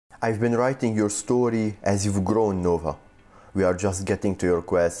I've been writing your story as you've grown, Nova. We are just getting to your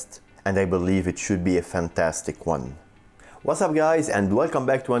quest, and I believe it should be a fantastic one. What's up guys, and welcome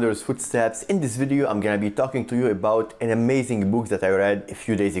back to Wanderer's Footsteps. In this video I'm gonna be talking to you about an amazing book that I read a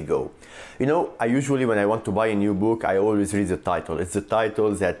few days ago. You know, I usually when I want to buy a new book, I always read the title. It's the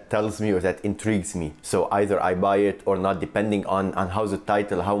title that tells me or that intrigues me. So either I buy it or not, depending on how the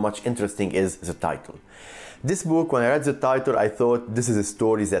title, how much interesting is the title. This book, when I read the title, I thought this is a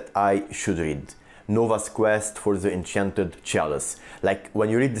story that I should read. Nova's quest for the Enchanted Chalice. Like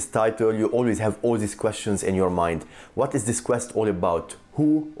when you read this title, you always have all these questions in your mind. What is this quest all about?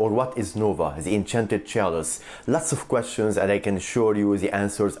 Who or what is Nova, the Enchanted Chalice? Lots of questions, and I can assure you the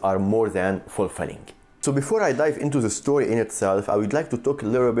answers are more than fulfilling. So before I dive into the story in itself, I would like to talk a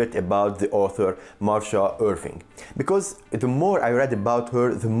little bit about the author Marsha Irving. Because the more I read about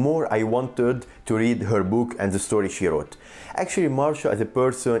her, the more I wanted to read her book and the story she wrote. Actually, Marsha is a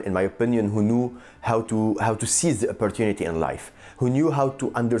person, in my opinion, who knew how to seize the opportunity in life, who knew how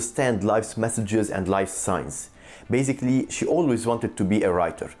to understand life's messages and life's signs. Basically, she always wanted to be a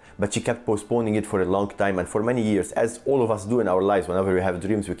writer, but she kept postponing it for a long time and for many years, as all of us do in our lives. Whenever we have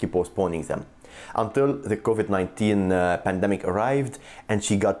dreams, we keep postponing them. Until the COVID-19 pandemic arrived and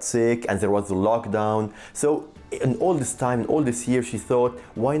she got sick and there was the lockdown. So in all this time, in all this year, she thought,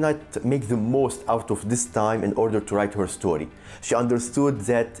 why not make the most out of this time in order to write her story? She understood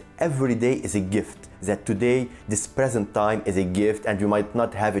that every day is a gift, that today, this present time is a gift and we might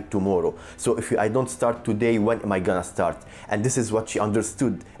not have it tomorrow. So if I don't start today, when am I gonna start? And this is what she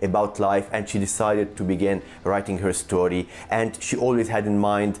understood about life, and she decided to begin writing her story. And she always had in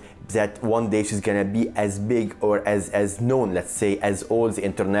mind that one day she's gonna be as big or as known, let's say, as all the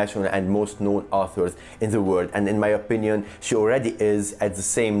international and most known authors in the world. And in my opinion, she already is at the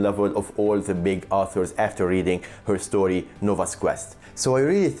same level of all the big authors after reading her story, Nova's Quest. So I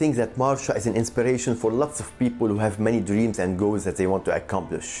really think that Marsha is an inspiration for lots of people who have many dreams and goals that they want to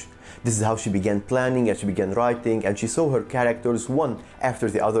accomplish. This is how she began planning, and she began writing, and she saw her characters one after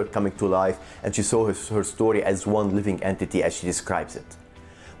the other coming to life, and she saw her story as one living entity, as she describes it.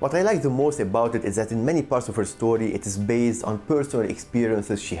 What I like the most about it is that in many parts of her story, it is based on personal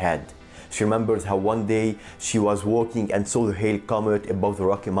experiences she had. She remembers how one day she was walking and saw the Hale Comet above the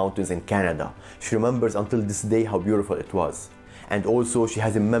Rocky Mountains in Canada. She remembers until this day how beautiful it was. And also she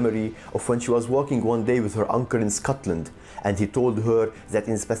has a memory of when she was walking one day with her uncle in Scotland, and he told her that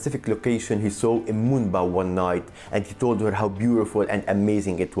in a specific location he saw a moonbow one night, and he told her how beautiful and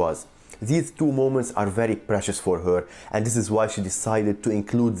amazing it was. These two moments are very precious for her, and this is why she decided to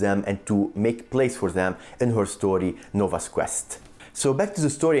include them and to make place for them in her story, Nova's Quest. So back to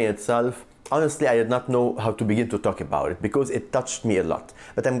the story in itself. Honestly, I did not know how to begin to talk about it because it touched me a lot.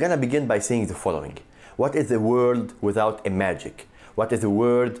 But I'm gonna begin by saying the following. What is a world without a magic? What is a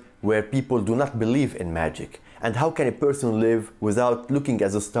world where people do not believe in magic? And how can a person live without looking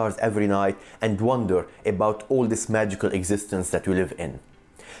at the stars every night and wonder about all this magical existence that we live in?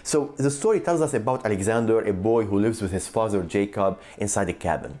 So the story tells us about Alexander, a boy who lives with his father Jacob inside a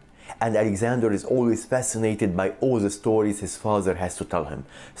cabin. And Alexander is always fascinated by all the stories his father has to tell him.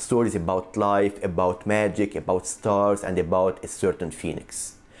 Stories about life, about magic, about stars, and about a certain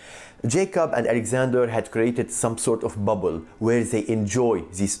phoenix. Jacob and Alexander had created some sort of bubble where they enjoy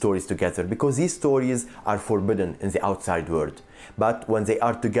these stories together, because these stories are forbidden in the outside world. But when they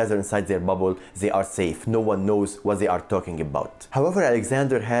are together inside their bubble, they are safe. No one knows what they are talking about. However,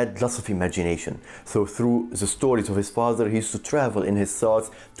 Alexander had lots of imagination. So through the stories of his father, he used to travel in his thoughts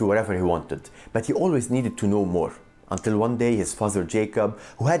to wherever he wanted. But he always needed to know more. Until one day his father Jacob,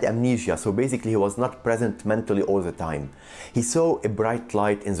 who had amnesia, so basically he was not present mentally all the time, he saw a bright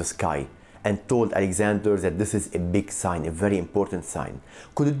light in the sky and told Alexander that this is a big sign, a very important sign.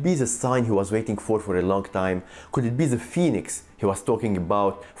 Could it be the sign he was waiting for a long time? Could it be the phoenix he was talking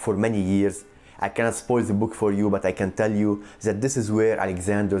about for many years? I cannot spoil the book for you, but I can tell you that this is where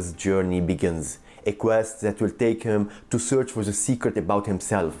Alexander's journey begins. A quest that will take him to search for the secret about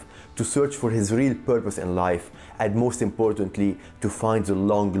himself, to search for his real purpose in life, and most importantly, to find the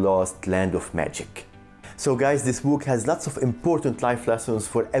long-lost land of magic. So guys, this book has lots of important life lessons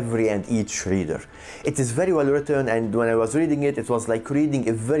for every and each reader. It is very well written, and when I was reading it, it was like reading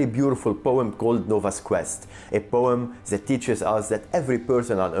a very beautiful poem called Nova's Quest. A poem that teaches us that every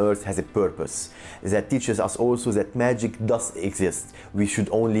person on earth has a purpose. That teaches us also that magic does exist. We should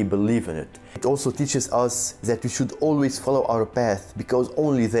only believe in it. It also teaches us that we should always follow our path, because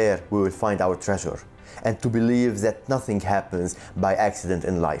only there we will find our treasure. And to believe that nothing happens by accident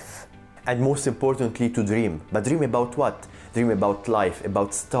in life. And most importantly, to dream. But dream about what? Dream about life,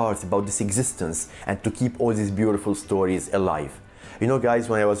 about stars, about this existence, and to keep all these beautiful stories alive. You know guys,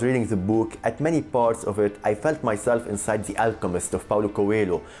 when I was reading the book, at many parts of it, I felt myself inside The Alchemist of Paulo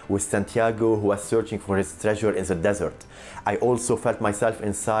Coelho, with Santiago who was searching for his treasure in the desert. I also felt myself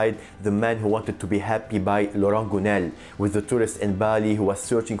inside The Man Who Wanted to Be Happy by Laurent Gounel, with the tourist in Bali who was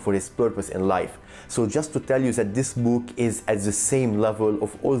searching for his purpose in life. So just to tell you that this book is at the same level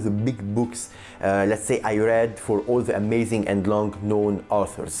of all the big books, let's say, I read for all the amazing and long-known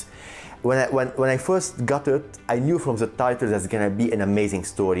authors. When I first got it, I knew from the title that's gonna be an amazing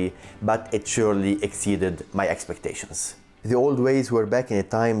story, but it surely exceeded my expectations. The old ways were back in a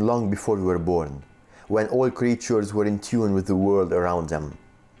time long before we were born, when all creatures were in tune with the world around them.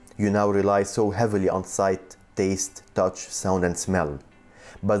 You now rely so heavily on sight, taste, touch, sound, and smell.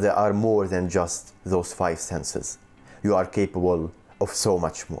 But there are more than just those five senses. You are capable of so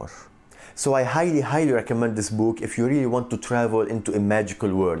much more. So I highly recommend this book if you really want to travel into a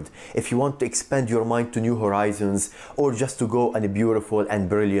magical world, if you want to expand your mind to new horizons, or just to go on a beautiful and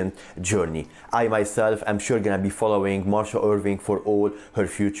brilliant journey. I myself am sure gonna be following Marsha Irving for all her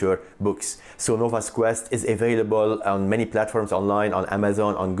future books. So Nova's Quest is available on many platforms online, on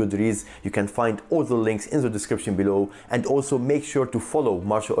Amazon, on Goodreads. You can find all the links in the description below, and also make sure to follow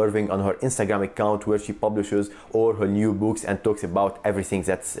Marsha Irving on her Instagram account, where she publishes all her new books and talks about everything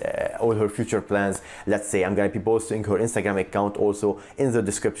that's all her future plans. Let's say I'm gonna be posting her Instagram account also in the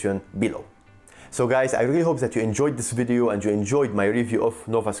description below. So guys, I really hope that you enjoyed this video and you enjoyed my review of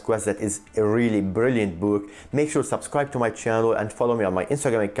Nova's Quest. That is a really brilliant book. Make sure to subscribe to my channel and follow me on my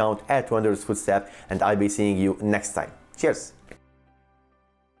Instagram account at @WonderousFootsteps, and I'll be seeing you next time. Cheers!